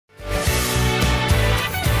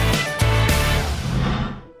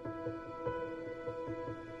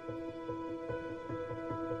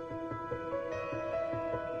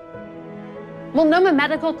Multnomah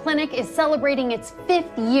Medical Clinic is celebrating its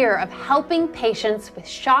 5th year of helping patients with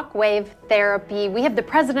shockwave therapy. We have the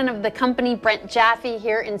president of the company, Brent Jaffe,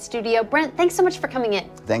 here in studio. Brent, thanks so much for coming in.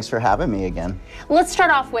 Thanks for having me again. Let's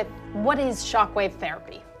start off with, what is shockwave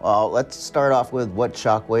therapy? Well, let's start off with what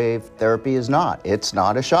shockwave therapy is not. It's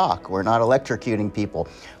not a shock. We're not electrocuting people.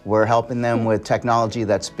 We're helping them with technology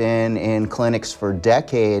that's been in clinics for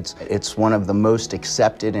decades. It's one of the most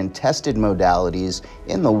accepted and tested modalities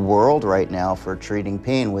in the world right now for treating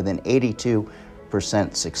pain with an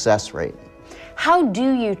 82% success rate. How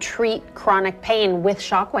do you treat chronic pain with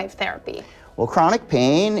shockwave therapy? Well, chronic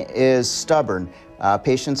pain is stubborn.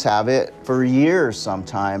 Patients have it for years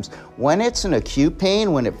sometimes. When it's an acute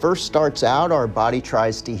pain, when it first starts out, our body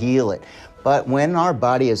tries to heal it. But when our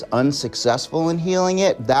body is unsuccessful in healing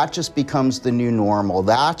it, that just becomes the new normal.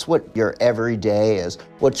 That's what your everyday is.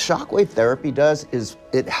 What shockwave therapy does is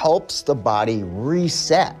it helps the body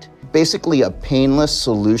reset. Basically a painless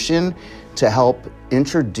solution to help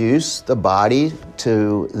introduce the body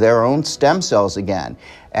to their own stem cells again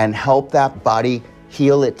and help that body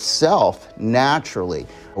heal itself naturally.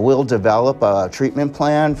 We'll develop a treatment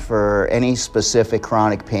plan for any specific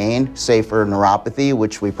chronic pain, say for neuropathy,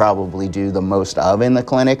 which we probably do the most of in the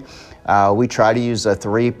clinic. We try to use a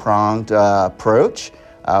three-pronged approach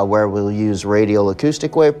where we'll use radial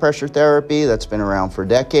acoustic wave pressure therapy that's been around for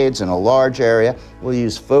decades in a large area. We'll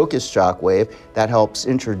use focused shockwave that helps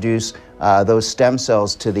introduce those stem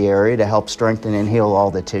cells to the area to help strengthen and heal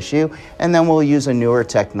all the tissue. And then we'll use a newer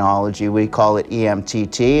technology, we call it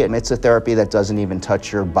EMTT, and it's a therapy that doesn't even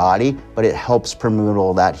touch your body, but it helps promote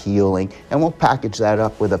all that healing. And we'll package that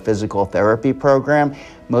up with a physical therapy program.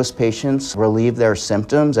 Most patients relieve their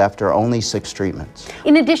symptoms after only 6 treatments.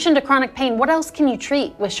 In addition to chronic pain, what else can you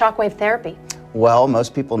treat with shockwave therapy? Well,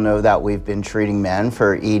 most people know that we've been treating men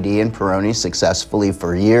for ED and Peyronie successfully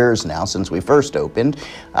for years now, since we first opened.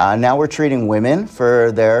 Now we're treating women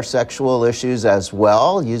for their sexual issues as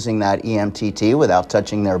well, using that EMTT without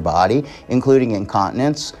touching their body, including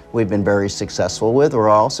incontinence. We've been very successful with. We're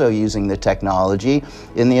also using the technology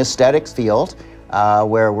in the aesthetics field,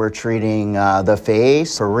 where we're treating the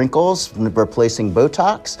face for wrinkles, replacing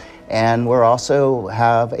Botox, and we're also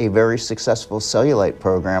have a very successful cellulite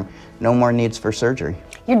program. No more needs for surgery.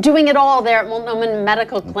 You're doing it all there at Multnomah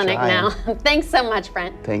Medical Clinic now. Thanks so much,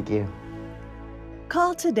 Brent. Thank you.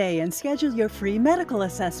 Call today and schedule your free medical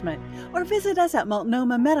assessment or visit us at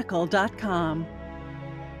multnomahmedical.com.